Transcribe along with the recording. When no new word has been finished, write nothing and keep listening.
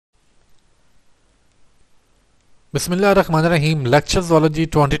बिस्मिल्लाहिर्रहमानिर्रहीम। Lecture zoology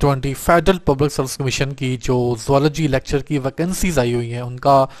 2020 federal public service commission की जो ज़ूलॉजी लेक्चर की वैकेंसीज आई हुई हैं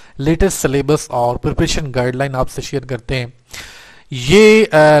उनका लेटेस्ट सिलेबस और प्रिपरेशन गाइडलाइन आपसे शेयर करते हैं। ये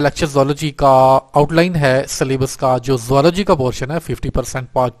लेक्चर ज़ूलॉजी का आउटलाइन है सिलेबस का। जो ज़ूलॉजी का पोर्शन है 50%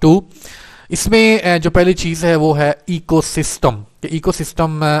 पार्ट 2, इसमें जो पहली चीज़ है वो है इकोसिस्टम।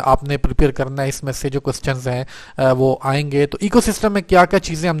 इकोसिस्टम आपने प्रिपेयर करना है, इसमें से जो क्वेश्चंस हैं वो आएंगे। तो इकोसिस्टम में क्या क्या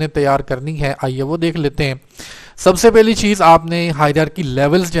चीज़ें हमने तैयार करनी है आइए वो देख लेते हैं। सबसे पहली चीज़ आपने हायरार्की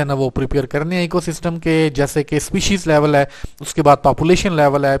लेवल्स जो है ना वो प्रिपेयर करने हैं इकोसिस्टम के, जैसे कि स्पीशीज लेवल है, उसके बाद पॉपुलेशन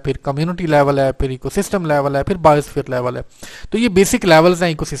लेवल है, फिर कम्युनिटी लेवल है, फिर इकोसिस्टम लेवल है, फिर बायोस्फीयर लेवल है। तो ये बेसिक लेवल्स हैं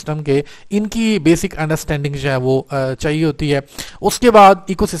इकोसिस्टम के, इनकी बेसिक अंडरस्टैंडिंग जो है वो चाहिए होती है। उसके बाद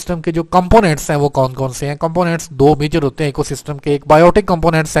इकोसिस्टम के जो कंपोनेंट्स हैं वो कौन कौन से हैं। कंपोनेंट्स दो मेजर होते हैं इकोसिस्टम के, एक बायोटिक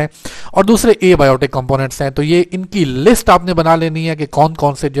कंपोनेंट्स हैं और दूसरे ए बायोटिक कंपोनेंट्स हैं। तो ये इनकी लिस्ट आपने बना लेनी है कि कौन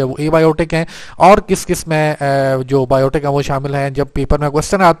कौन से जो है वो ए बायोटिक हैं और किस किस में जो बायोटिक है वो शामिल है। जब पेपर में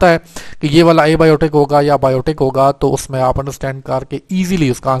क्वेश्चन आता है कि ये वाला ए बायोटिक होगा या बायोटिक होगा तो उसमें आप अंडरस्टैंड करके इजीली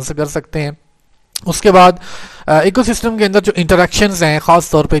उसका आंसर कर सकते हैं। उसके बाद इकोसिस्टम के अंदर जो इंटरेक्शंस हैं, खास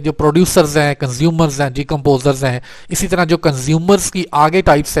तौर पे जो प्रोड्यूसर्स हैं, कंज्यूमर्स हैं, डिकम्पोजर्स हैं, इसी तरह जो कंज्यूमर्स की आगे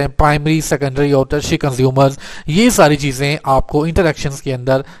टाइप्स हैं, प्राइमरी, सेकेंडरी और टर्शियरी कंज्यूमर्स, ये सारी चीज़ें आपको इंटरेक्शंस के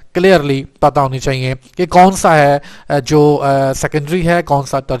अंदर क्लियरली पता होनी चाहिए कि कौन सा है जो सेकेंडरी है, कौन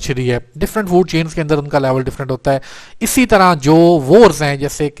सा टर्शियरी है। डिफरेंट फूड चेन्स के अंदर उनका लेवल डिफरेंट होता है। इसी तरह जो वोर्स हैं,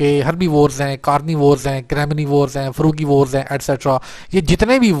 जैसे कि हर्बी वोर्स हैं, कार्निवोर्स हैं, ग्रेमिनी वोर्स हैं, फ्रूगी वोर्स हैं, एटसेट्रा, ये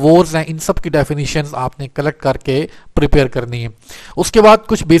जितने भी वोर्स हैं इन सब की डेफिनेशंस आपने कलेक्ट करके प्रिपेयर करनी है। उसके बाद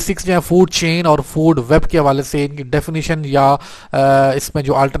कुछ बेसिक्स जो है फूड चेन और फूड वेब के हवाले से इनकी डेफिनेशन या इसमें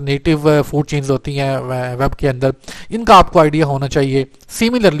जो अल्टरनेटिव फूड चेन्स होती हैं वेब के अंदर, इनका आपको आइडिया होना चाहिए।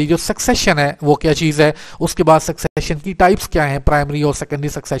 सिमिलरली जो सक्सेशन है वो क्या चीज़ है, उसके बाद सक्सेशन की टाइप्स क्या हैं, प्राइमरी और सेकेंडरी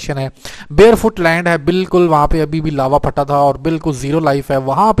सक्सेशन है। बेयरफुट लैंड है, बिल्कुल वहाँ पे अभी भी लावा फटा था और बिल्कुल जीरो लाइफ है,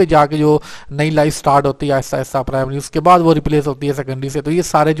 वहाँ पे जाके जो नई लाइफ स्टार्ट होती है ऐसा ऐसा प्राइमरी, उसके बाद वो रिप्लेस होती है सेकेंडरी से। तो ये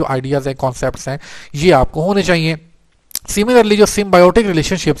सारे जो आइडियाज़ हैं, कॉन्सेप्ट्स हैं, ये आपको होने चाहिए। सिमिलरली जो सिम्बायोटिक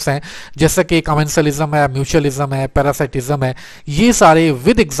रिलेशनशिप्स हैं, जैसे कि कमेंसलिज्म है, म्यूचुअलिज्म है, पैरासाइटिज्म है, ये सारे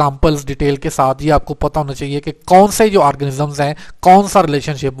विद एग्जांपल्स डिटेल के साथ ये आपको पता होना चाहिए कि कौन से जो ऑर्गेनिजम्स हैं कौन सा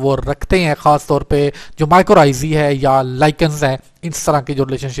रिलेशनशिप वो रखते हैं। खास तौर पे जो माइक्रोराइजी है या लाइकन्स हैं, इस तरह के जो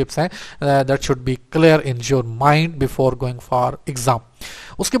रिलेशनशिप्स हैं that should be clear in your mind before going for exam.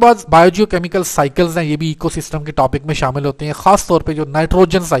 उसके बाद बायोजियो केमिकल साइकिल्स हैं, ये भी इकोसिस्टम के टॉपिक में शामिल होते हैं। खास तौर पे जो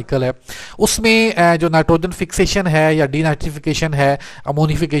नाइट्रोजन साइकिल है उसमें जो नाइट्रोजन फिक्सेशन है या डीनाइट्रिफिकेशन है,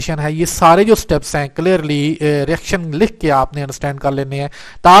 अमोनिफिकेशन है, ये सारे जो स्टेप्स हैं क्लियरली रिएक्शन लिख के आपने अंडरस्टैंड कर लेने हैं,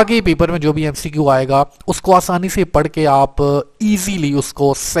 ताकि पेपर में जो भी एमसीक्यू आएगा उसको आसानी से पढ़ के आप इजीली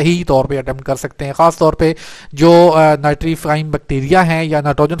उसको सही तौर पे अटेम्प्ट कर सकते हैं। खास तौर पे जो नाइट्रीफाइंग बैक्टीरिया हैं या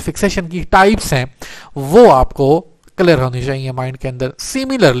नाइट्रोजन फिक्सेशन की टाइप्स हैं वो आपको क्लियर होनी चाहिए माइंड के अंदर।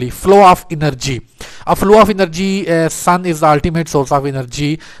 सिमिलरली फ्लो ऑफ एनर्जी, अब flow of energy, sun is the ultimate source of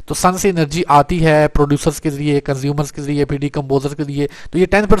energy. तो सन से एनर्जी आती है प्रोड्यूसर्स के जरिए, कंज्यूमर्स के जरिए, फिर डिकम्पोजर्स के लिए। तो ये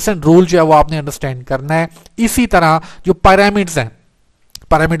 10% रूल जो है वो आपने अंडरस्टैंड करना है। इसी तरह जो पिरामिड्स हैं,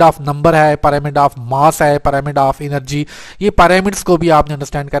 पिरामिड ऑफ नंबर है, पिरामिड ऑफ मास है, पिरामिड ऑफ एनर्जी, ये पिरामिड्स को भी आपने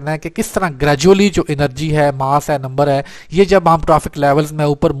अंडरस्टैंड करना है कि किस तरह ग्रेजुअली जो एनर्जी है, मास है, नंबर है, ये जब हम ट्रॉफिक लेवल्स में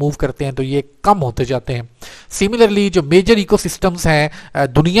ऊपर मूव करते हैं तो ये कम होते जाते हैं। सिमिलरली जो मेजर इकोसिस्टम्स हैं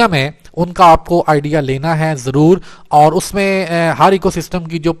दुनिया में उनका आपको आइडिया लेना है ज़रूर, और उसमें हर इकोसिस्टम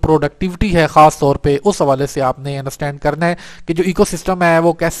की जो प्रोडक्टिविटी है ख़ास तौर पे उस हवाले से आपने अंडरस्टैंड करना है कि जो इकोसिस्टम है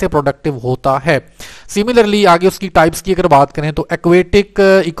वो कैसे प्रोडक्टिव होता है। सिमिलरली आगे उसकी टाइप्स की अगर बात करें तो एक्वेटिक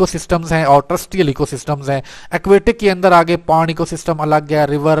इकोसिस्टम्स हैं और टर्स्ट्रियल इकोसिस्टम्स हैं। एक्वेटिक के अंदर आगे पॉन्ड इकोसिस्टम अलग है,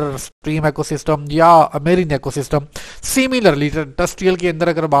 रिवर स्ट्रीम इकोसिस्टम या मेरीन इकोसिस्टम। सिमिलरली टर्स्ट्रियल के अंदर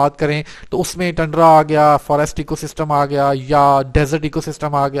अगर बात करें तो उसमें टंड्रा आ गया, फॉरेस्ट इकोसिस्टम आ गया या डेजर्ट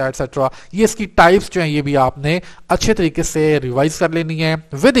इकोसिस्टम आ गया, एटसेट्रा। ये इसकी टाइप्स जो हैं ये भी आपने अच्छे तरीके से रिवाइज कर लेनी है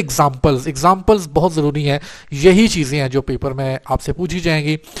विद एग्जांपल्स। एग्जांपल्स बहुत जरूरी हैं, यही चीजें हैं जो पेपर में आपसे पूछी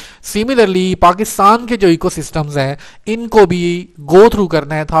जाएंगी। सिमिलरली पाकिस्तान के जो इकोसिस्टम्स हैं इनको भी गो थ्रू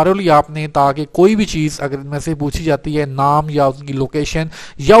करना है थारोली आपने, ताकि कोई भी चीज अगर इनमें से पूछी जाती है, नाम या उसकी लोकेशन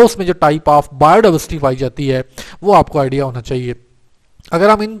या उसमें जो टाइप ऑफ बायोडाइवर्सिटी पाई जाती है वो आपको आइडिया होना चाहिए। अगर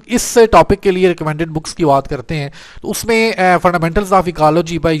हम इस टॉपिक के लिए रिकमेंडेड बुक्स की बात करते हैं तो उसमें fundamentals of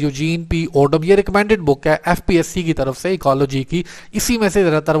ecology bye Eugene P Odum, ये रिकमेंडेड बुक है एफपीएससी की तरफ से इकोलॉजी की। इसी में से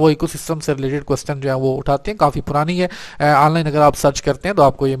ज़्यादातर वो इकोसिस्टम से रिलेटेड क्वेश्चन जो है वो उठाते हैं, काफ़ी पुरानी है, ऑनलाइन अगर आप सर्च करते हैं तो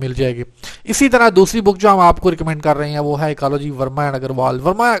आपको ये मिल जाएगी। इसी तरह दूसरी बुक जो हम आपको रिकमेंड कर रहे हैं वो है इकोलॉजी वर्मा एंड अग्रवाल।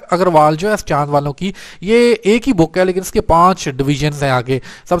 वर्मा अग्रवाल जो है चांद वालों की, ये एक ही बुक है लेकिन इसके 5 डिविजन हैं आगे।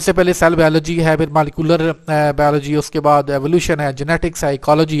 सबसे पहले सेल बायोलॉजी है, फिर मालिकुलर बायोलॉजी, उसके बाद एवोल्यूशन है, जेनेटिक्स इकोनॉमिक्स है,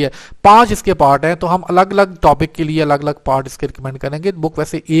 इकोलॉजी है, 5 इसके पार्ट हैं। तो हम अलग अलग टॉपिक के लिए अलग अलग पार्ट इसके रिकमेंड करेंगे। बुक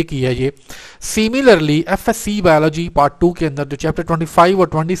वैसे एक ही है ये। सिमिलरली एफएससी बायोलॉजी पार्ट 2 के अंदर जो चैप्टर 25 और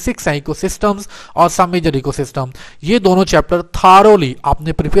 26 है, इकोसिस्टम्स और सब मेजर इकोसिस्टम, ये दोनों चैप्टर थारोली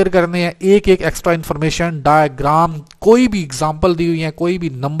आपने प्रिपेयर करने हैं। एक एक एक्स्ट्रा इंफॉर्मेशन, डायग्राम, कोई भी एग्जांपल दी हुई है, कोई भी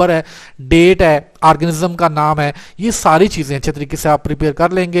नंबर है, डेट है, ऑर्गेनिज्म का नाम है, ये सारी चीजें अच्छे तरीके से आप प्रिपेयर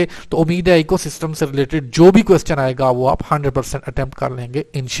कर लेंगे तो उम्मीद है इकोसिस्टम से रिलेटेड जो भी क्वेश्चन आएगा वो आप 100% अटेम्प्ट कर लेंगे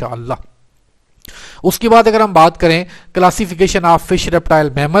इंशाअल्लाह। उसके बाद अगर हम बात करें classification of fish, reptile,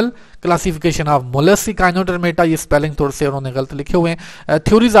 mammal, classification of mollusc, काइनोडर्मेटा, ये स्पेलिंग थोड़े से उन्होंने गलत लिखे हुए हैं,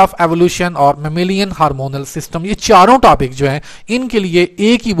 थ्योरीज ऑफ एवोल्यूशन और मेमेलियन हार्मोनल सिस्टम, ये चारों टॉपिक जो हैं इनके लिए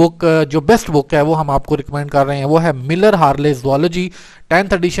एक ही बुक जो बेस्ट बुक है वो हम आपको रिकमेंड कर रहे हैं, वो है Miller Harley zoology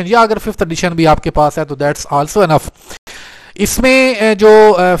 10th addition, या अगर 5th एडिशन भी आपके पास है तो दैट्स आल्सो एनफ। इसमें जो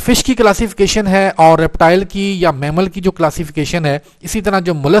फिश की क्लासिफिकेशन है और रेप्टाइल की या मैमल की जो क्लासिफिकेशन है, इसी तरह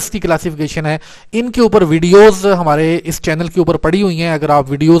जो मोलस्क की क्लासिफिकेशन है, इनके ऊपर वीडियोस हमारे इस चैनल के ऊपर पड़ी हुई हैं। अगर आप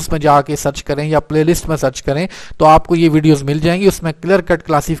वीडियोस में जाके सर्च करें या प्लेलिस्ट में सर्च करें तो आपको ये वीडियोस मिल जाएंगी। उसमें क्लियर कट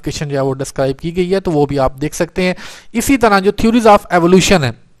क्लासिफिकेशन जो है वो डिस्क्राइब की गई है, तो वो भी आप देख सकते हैं। इसी तरह जो थ्योरीज ऑफ एवोल्यूशन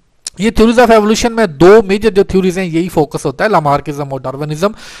है, ये थ्योरीज ऑफ एवोल्यूशन में दो मेजर जो थ्योरीज हैं यही फोकस होता है, लामार्किज्म और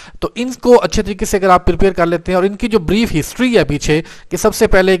डार्विनिज्म। तो इनको अच्छे तरीके से अगर आप प्रिपेयर कर लेते हैं और इनकी जो ब्रीफ हिस्ट्री है पीछे कि सबसे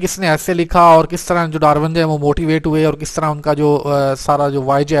पहले किसने ऐसे लिखा और किस तरह जो डार्विन है वो मोटिवेट हुए और किस तरह उनका जो सारा जो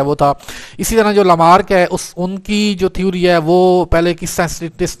वाइज है वो था। इसी तरह जो लामार्क है उनकी जो थ्योरी है वो पहले किस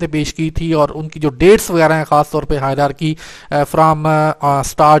साइंटिस्ट ने पेश की थी और उनकी जो डेट्स वगैरह हैं, खासतौर पर hierarchy from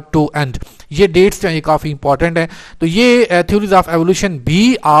start to and, ये डेट्स जो हैं ये काफ़ी इंपॉर्टेंट है। तो ये थ्योरीज ऑफ एवोल्यूशन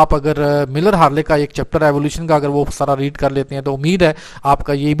भी आप अगर मिलर हार्ले का एक चैप्टर एवोल्यूशन का अगर वो सारा रीड कर लेते हैं तो उम्मीद है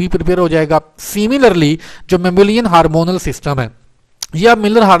आपका ये भी प्रिपेयर हो जाएगा। सिमिलरली जो मेमेलियन हार्मोनल सिस्टम है, या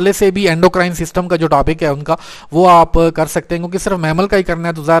मिलर हार्ले से भी एंडोक्राइन सिस्टम का जो टॉपिक है उनका वो आप कर सकते हैं, क्योंकि सिर्फ मैमल का ही करना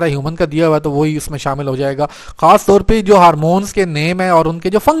है तो ज़्यादा ह्यूमन का दिया हुआ है तो वही उसमें शामिल हो जाएगा। खास तौर पे जो हार्मोन्स के नेम है और उनके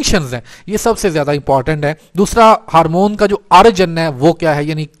जो फंक्शंस हैं ये सबसे ज़्यादा इंपॉर्टेंट है। दूसरा, हार्मोन का जो ऑरिजिन है वो क्या है,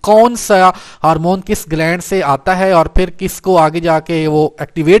 यानी कौन सा हार्मोन किस ग्लैंड से आता है और फिर किसको आगे जाके वो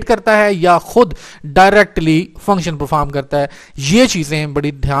एक्टिवेट करता है या खुद डायरेक्टली फंक्शन परफॉर्म करता है। ये चीज़ें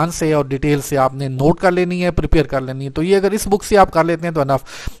बड़ी ध्यान से और डिटेल से आपने नोट कर लेनी है, प्रिपेयर कर लेनी है। तो ये अगर इस बुक से आप कर लेते हैं तो अनफ।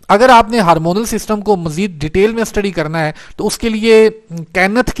 अगर आपने हार्मोनल सिस्टम को मजीद डिटेल में स्टडी करना है तो उसके लिए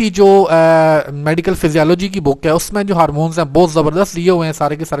कैनेथ की जो मेडिकल फिजियोलॉजी की बुक है उसमें जो हार्मोन्स हैं बहुत ज़बरदस्त दिए हुए हैं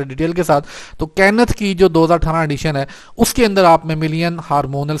सारे के सारे डिटेल के साथ। तो कैनेथ की जो 2018 एडिशन है उसके अंदर आप मेमेलियन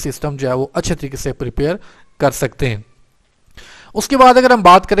हार्मोनल सिस्टम जो है वो अच्छे तरीके से प्रिपेयर कर सकते हैं। उसके बाद अगर हम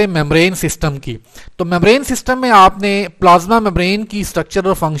बात करें मेम्ब्रेन सिस्टम की, तो मेम्ब्रेन सिस्टम में आपने प्लाज्मा मेम्ब्रेन की स्ट्रक्चर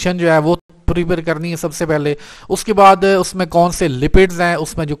और फंक्शन जो है वो प्रिपेयर करनी है सबसे पहले। उसके बाद उसमें कौन से लिपिड्स हैं,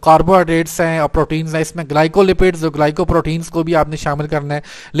 उसमें जो कार्बोहाइड्रेट्स हैं और प्रोटीन्स हैं, इसमें ग्लाइकोलिपिड्स जो ग्लाइकोप्रोटीन्स को भी आपने शामिल करना है।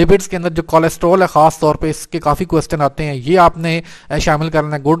 लिपिड्स के अंदर जो कोलेस्ट्रॉल है खास तौर पे इसके काफ़ी क्वेश्चन आते हैं, ये आपने शामिल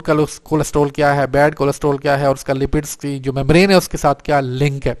करना है। गुड कोलेस्ट्रॉल क्या है, बैड कोलेस्ट्रॉल क्या है और उसका लिपिड्स की जो मेम्ब्रेन है उसके साथ क्या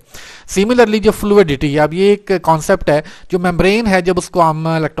लिंक है। सिमिलरली जो फ्लूइडिटी है, अब ये एक कॉन्सेप्ट है, जो मेम्ब्रेन है जब उसको हम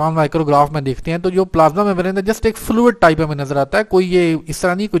इलेक्ट्रॉन माइक्रोग्राफ में देखते हैं तो जो प्लाज्मा मेम्ब्रेन है जस्ट एक फ्लूइड टाइप में नजर आता है, कोई ये इस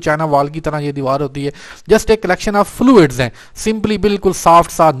तरह नहीं कोई चाइना वॉल की तरह ये दीवार होती है, जस्ट एक कलेक्शन ऑफ फ्लूइड्स हैं, सिंपली बिल्कुल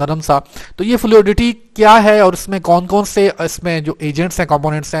सॉफ्ट सा नरम सा। तो ये फ्लूइडिटी क्या है और इसमें कौन कौन से इसमें जो एजेंट्स हैं,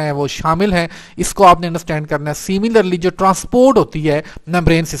 कंपोनेंट्स हैं वो शामिल हैं, इसको आपने अंडरस्टैंड करना है। सिमिलरली जो ट्रांसपोर्ट होती है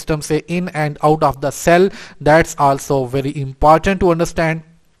मेम्ब्रेन सिस्टम से in and out of the cell, that's also very important to understand.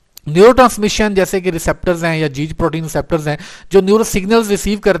 Neurotransmission जैसे कि रिसेप्टर्स हैं या जीज प्रोटीन रिसेप्टर्स हैं जो न्यूरो सिग्नल्स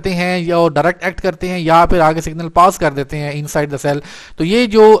रिसीव करते हैं या डायरेक्ट एक्ट करते हैं या फिर आगे सिग्नल पास कर देते हैं इनसाइड द सेल, तो ये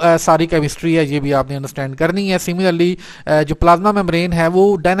जो सारी केमिस्ट्री है ये भी आपने अंडरस्टैंड करनी है। सिमिलरली जो प्लाज्मा मेम्ब्रेन है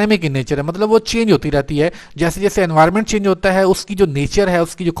वो डायनामिक इन नेचर है, मतलब वो चेंज होती रहती है, जैसे जैसे एनवायरनमेंट चेंज होता है उसकी जो नेचर है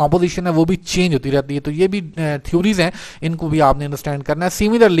उसकी जो कॉम्पोजिशन है वो भी चेंज होती रहती है। तो ये भी थ्योरीज हैं, इनको भी आपने अंडरस्टैंड करना है।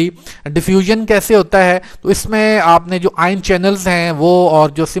 सिमिलरली डिफ्यूजन कैसे होता है, तो इसमें आपने जो आयन चैनल्स हैं वो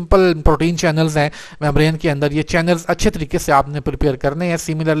और जो प्रोटीन चैनल्स हैं मेम्ब्रेन के अंदर, ये चैनल्स अच्छे तरीके से आपने प्रिपेयर करने हैं।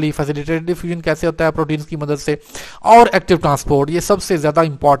 सिमिलरली फैसिलिटेटेड डिफ्यूजन कैसे होता है प्रोटीन्स की मदद से, और एक्टिव ट्रांसपोर्ट, ये सबसे ज्यादा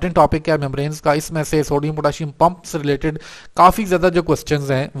इंपॉर्टेंट टॉपिक है मेम्ब्रेन्स का। इसमें से सोडियम पोटेशियम पंप से रिलेटेड काफी ज्यादा जो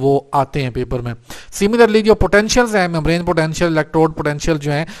क्वेश्चंस हैं वो आते हैं पेपर में। सिमिलरली जो पोटेंशियल्स हैं, मेम्ब्रेन पोटेंशियल, इलेक्ट्रोड पोटेंशियल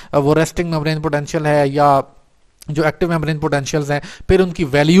जो है वो रेस्टिंग मेम्ब्रेन पोटेंशियल है या जो एक्टिव मेम्ब्रेन पोटेंशियल्स हैं, फिर उनकी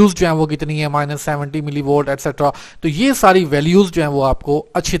वैल्यूज जो हैं वो कितनी है, -70 मिली वोल्ट एटसेट्रा। तो ये सारी वैल्यूज जो हैं वो आपको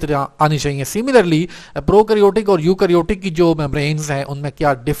अच्छी तरह आनी चाहिए। सिमिलरली प्रोकैरियोटिक और यूकैरियोटिक की जो मेम्ब्रेन्स हैं उनमें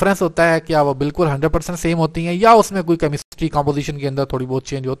क्या डिफरेंस होता है, क्या वो बिल्कुल 100% सेम होती हैं या उसमें कोई केमिस्ट्री केमिस्ट्री कंपोजिशन के अंदर थोड़ी बहुत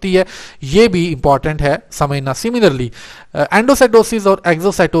चेंज होती है, ये भी इंपॉर्टेंट है समझना। सिमिलरली एंडोसाइटोसिस और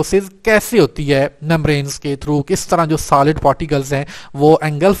एक्सोसाइटोसिस कैसे होती है मेम्ब्रेन्स के थ्रू, किस तरह जो सॉलिड पार्टिकल्स हैं वो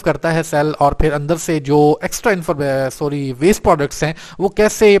एंगल्फ करता है सेल, और फिर अंदर से जो एक्स्ट्रा वेस्ट प्रोडक्ट्स हैं वो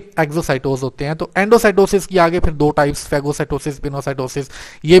कैसे एक्सोसाइटोज होते हैं। तो एंडोसाइटोसिस की आगे फिर दो टाइप्स, फेगोसाइटोसिस, पिनोसाइटोसिस,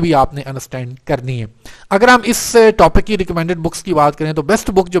 ये भी आपने अंडरस्टैंड करनी है। अगर हम इस टॉपिक की रिकमेंडेड बुक्स की बात करें तो बेस्ट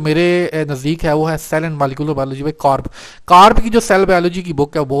बुक जो मेरे नजदीक है वो है cell and molecular biology by carp की जो सेल बायोलॉजी की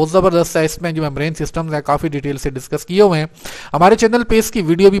बुक है वो बहुत जबरदस्त है। इसमें जो मेम्ब्रेन सिस्टम्स है काफी डिटेल से डिस्कस किए हुए हैं। हमारे चैनल पे इसकी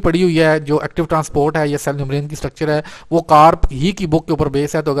वीडियो भी पड़ी हुई है, जो एक्टिव ट्रांसपोर्ट है या सेल मेम्ब्रेन की स्ट्रक्चर है वो कार्प ही की बुक के ऊपर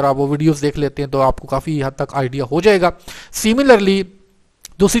बेस है। तो अगर आप वो वीडियोस देख लेते हैं तो आपको काफी हद तक आइडिया हो जाएगा। सिमिलरली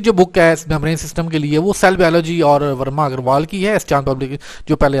दूसरी जो बुक है मेम्ब्रेन सिस्टम के लिए वो सेल बायोलॉजी और वर्मा अग्रवाल की है, एस पब्लिक,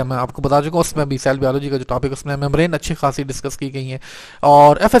 जो पहले मैं आपको बता चुका हूँ। उसमें भी सेल बायोलॉजी का जो टॉपिक उसमें मेम्ब्रेन अच्छी खासी डिस्कस की गई है।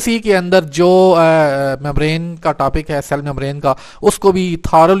 और एफएससी के अंदर जो मेम्ब्रेन का टॉपिक है सेल मेम्ब्रेन का, उसको भी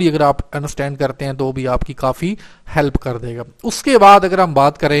थारोली अगर आप अंडरस्टैंड करते हैं तो भी आपकी काफ़ी हेल्प कर देगा। उसके बाद अगर हम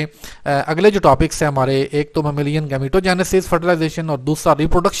बात करें अगले जो टॉपिक्स हैं हमारे, एक तो मेमेलियन गैमेटोजेनेसिस फर्टिलाइजेशन और दूसरा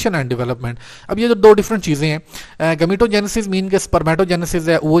रिप्रोडक्शन एंड डेवलपमेंट। अब ये जो दो डिफरेंट चीज़ें हैं, गैमेटोजेनेसिस मीन के स्पर्मेटोजेनेसिस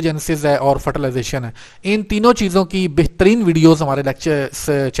है, ओवोजेनेसिस है और फर्टिलाइजेशन है। इन तीनों चीज़ों की बेहतरीन वीडियोस हमारे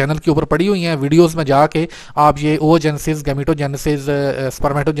लेक्चर चैनल के ऊपर पड़ी हुई हैं। वीडियोस में जाके आप ये ओवोजेनेसिस, गैमेटोजेनेसिस,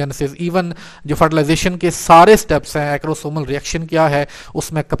 स्पर्मेटोजेनेसिस, इवन जो फर्टिलाइजेशन के सारे स्टेप्स हैं, एक्रोसोमल रिएक्शन क्या है,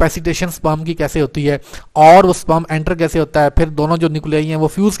 उसमें कैपेसिटेशन स्पर्म की कैसे होती है और वो स्पर्म एंटर कैसे होता है, फिर दोनों जो न्यूक्लियाई हैं वो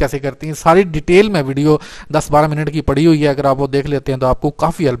फ्यूज कैसे करती हैं, सारी डिटेल में वीडियो 10-12 मिनट की पड़ी हुई है। अगर आप वो देख लेते हैं तो आपको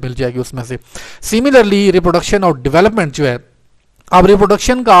काफ़ी हेल्प मिल जाएगी उसमें से। सिमिलरली रिप्रोडक्शन और डेवलपमेंट जो है, अब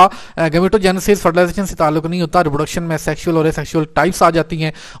रिप्रोडक्शन का गैमेटोजेनेसिस फर्टिलाइजेशन से ताल्लुक नहीं होता। रिप्रोडक्शन में सेक्सुअल और एसेक्सुअल टाइप्स आ जाती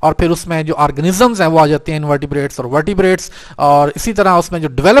हैं और फिर उसमें जो ऑर्गेनिजम्स हैं वो आ जाते हैं, इनवर्टिब्रेट्स और वर्टिब्रेट्स। और इसी तरह उसमें जो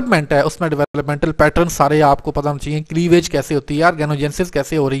डेवलपमेंट है उसमें डेवलपमेंटल पैटर्न सारे आपको पता होना चाहिए। क्लीवेज कैसे होती है, ऑर्गेनोजेनेसिस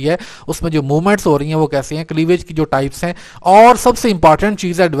कैसे हो रही है, उसमें जो मूवमेंट्स हो रही हैं वो कैसे हैं, क्लीवेज की जो टाइप्स हैं। और सबसे इंपॉर्टेंट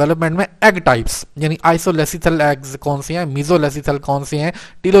चीज़ है डेवलपमेंट में एग टाइप्स, यानी आइसोलेसिथल एग्स कौन से हैं, मीजोलेसिथल कौन से हैं,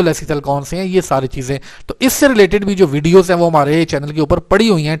 टीलोलेसिथल कौन से हैं, ये सारी चीज़ें। तो इससे रिलेटेड भी जो वीडियोज़ हैं वो हमारे चैनल के ऊपर पड़ी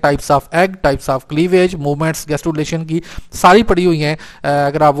हुई हैं। Types of egg, types of cleavage, movements, gastrulation की सारी पड़ी हुई हैं।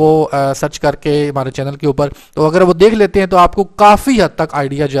 अगर आप वो सर्च करके हमारे चैनल के ऊपर, तो अगर वो देख लेते हैं तो आपको काफी हद तक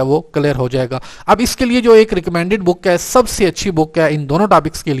आइडिया जो है वो क्लियर हो जाएगा। अब इसके लिए जो एक रिकमेंडेड बुक है, सबसे अच्छी बुक है इन दोनों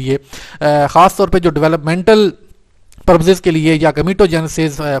टॉपिक्स के लिए, खासतौर पे जो डेवलपमेंटल पर्पसेस के लिए, या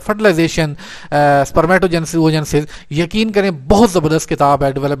गैमेटोजेनेसिस, फर्टिलाइजेशन, स्पर्मेटोजेनेसिस, ओवोजेनेसिस, यकीन करें बहुत ज़बरदस्त किताब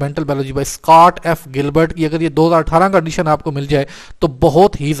है developmental biology by Scott F Gilbert की। अगर ये 2018 का एडिशन आपको मिल जाए तो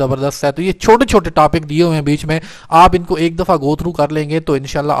बहुत ही ज़बरदस्त है। तो ये छोटे छोटे टॉपिक दिए हुए हैं बीच में, आप इनको एक दफ़ा गो थ्रू कर लेंगे तो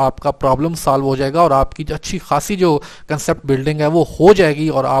इंशाल्लाह आपका प्रॉब्लम सॉल्व हो जाएगा और आपकी जो अच्छी खासी जो कंसेप्ट बिल्डिंग है वो हो जाएगी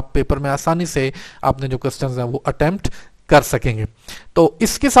और आप पेपर में आसानी से आपने जो क्वेश्चन हैं वो अटेम्प्ट कर सकेंगे। तो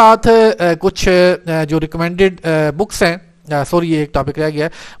इसके साथ कुछ जो रिकमेंडेड बुक्स हैं, सॉरी ये एक टॉपिक रह गया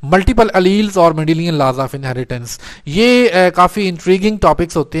है, मल्टीपल अलील्स और मेंडेलियन लॉज ऑफ इनहेरिटेंस। ये काफ़ी इंट्रीगिंग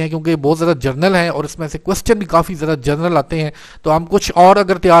टॉपिक्स होते हैं क्योंकि बहुत ज़्यादा जर्नल हैं और इसमें से क्वेश्चन भी काफ़ी ज़्यादा जनरल आते हैं। तो हम कुछ और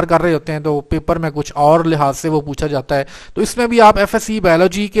अगर तैयार कर रहे होते हैं तो पेपर में कुछ और लिहाज से वो पूछा जाता है। तो इसमें भी आप एफएससी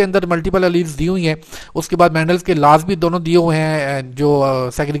बायोलॉजी के अंदर मल्टीपल अलील्स दी हुई हैं, उसके बाद मेंडल्स के लॉज भी दोनों दिए हुए हैं,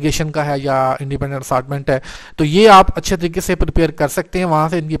 जो सेग्रीगेशन का है या इंडिपेंडेंट असॉर्टमेंट है। तो ये आप अच्छे तरीके से प्रिपेयर कर सकते हैं, वहाँ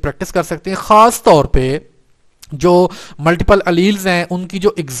से इनकी प्रैक्टिस कर सकते हैं। ख़ास तौर पर जो मल्टीपल अलील्स हैं उनकी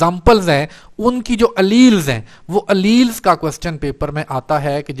जो एग्जाम्पल्स हैं, उनकी जो अलील्स हैं, वो अलील्स का क्वेश्चन पेपर में आता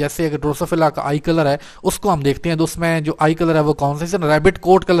है कि जैसे अगर ड्रोसोफिला का आई कलर है उसको हम देखते हैं तो उसमें जो आई कलर है वो कौन सा है, रैबिट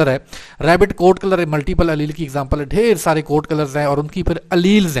कोट कलर है। रैबिट कोट कलर है मल्टीपल अलील की एग्जाम्पल है, ढेर सारे कोट कलर्स हैं और उनकी फिर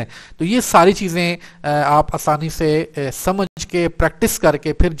अलील्स हैं। तो ये सारी चीज़ें आप आसानी से समझ के प्रैक्टिस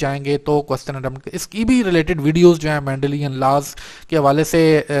करके फिर जाएंगे तो क्वेश्चन अटेम्प्ट। इसकी भी रिलेटेड वीडियोज़ जो है मेंडेलियन लॉज के हवाले से,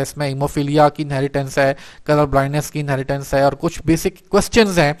 इसमें हीमोफीलिया की इनहेरिटेंस है, कलर ब्लाइंडनेस की इनहेरिटेंस है और कुछ बेसिक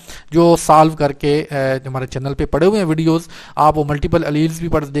क्वेश्चंस हैं जो सॉल्व करके हमारे चैनल पे पड़े हुए हैं वीडियोस। आप वो मल्टीपल अलील्स भी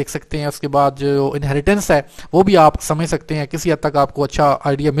पढ़ देख सकते हैं, उसके बाद जो इनहेरिटेंस है वो भी आप समझ सकते हैं, किसी हद तक आपको अच्छा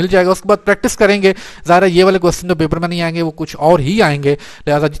आइडिया मिल जाएगा। उसके बाद प्रैक्टिस करेंगे, ज़ाहिर है ये वाले क्वेश्चन तो पेपर में नहीं आएंगे, वो कुछ और ही आएंगे।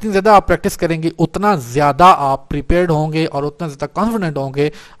 लिहाजा जितनी ज़्यादा आप प्रैक्टिस करेंगे उतना ज़्यादा आप प्रिपेयर्ड होंगे और उतना ज़्यादा कॉन्फिडेंट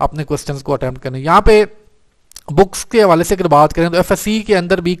होंगे अपने क्वेश्चन को अटेम्प्ट करने। यहाँ पे बुक्स के हवाले से अगर बात करें तो एफएससी के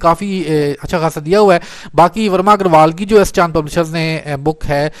अंदर भी काफ़ी अच्छा खासा दिया हुआ है। बाकी वर्मा अग्रवाल की जो एस चांद पब्लिशर्स ने बुक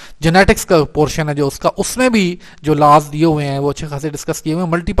है, जेनेटिक्स का पोर्शन है जो उसका, उसमें भी जो लॉज दिए हुए हैं वो अच्छे खासे डिस्कस किए हुए हैं।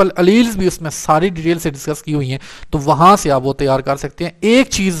 मल्टीपल अलील्स भी उसमें सारी डिटेल से डिस्कस की हुई हैं, तो वहाँ से आप वो तैयार कर सकते हैं। एक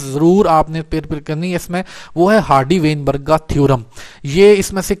चीज़ ज़रूर आपने प्रिपेयर करनी है इसमें, वो है हार्डी वेनबर्ग का थ्योरम। ये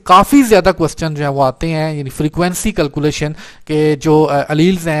इसमें से काफ़ी ज़्यादा क्वेश्चन जो है वो आते हैं, यानी फ्रीक्वेंसी कैलकुलेशन के जो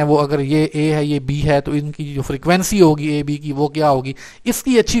अलील्स हैं वो अगर ये ए है ये बी है तो इनकी जो फ्रीक्वेंसी होगी ए बी की वो क्या होगी,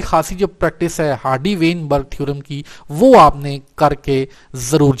 इसकी अच्छी खासी जो प्रैक्टिस है हार्डी वेनबर्ग थ्योरम की वो आपने करके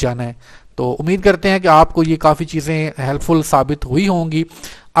ज़रूर जाना है। तो उम्मीद करते हैं कि आपको ये काफ़ी चीज़ें हेल्पफुल साबित हुई होंगी।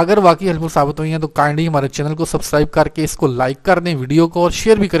 अगर वाकई हेल्पफुल साबित हुई हैं तो काइंडली हमारे चैनल को सब्सक्राइब करके इसको लाइक कर दें वीडियो को, और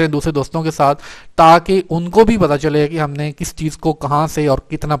शेयर भी करें दूसरे दोस्तों के साथ, ताकि उनको भी पता चले कि हमने किस चीज़ को कहाँ से और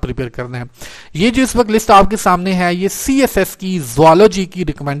कितना प्रिपेयर करना है। ये जो इस वक्त लिस्ट आपके सामने है ये CSS की ज़ूलॉजी की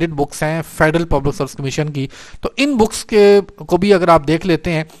रिकमेंडेड बुक्स हैं फेडरल पब्लिक सर्विस कमीशन की। तो इन बुक्स के को भी अगर आप देख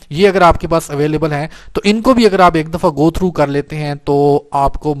लेते हैं, ये अगर आपके पास अवेलेबल हैं तो इनको भी अगर आप एक दफ़ा गो थ्रू कर लेते हैं तो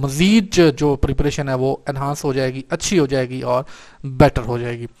आपको मज़ीद जो प्रिपरेशन है वो एनहांस हो जाएगी, अच्छी हो जाएगी और बेटर हो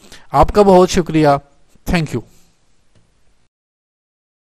जाएगी। आपका बहुत शुक्रिया। Thank you.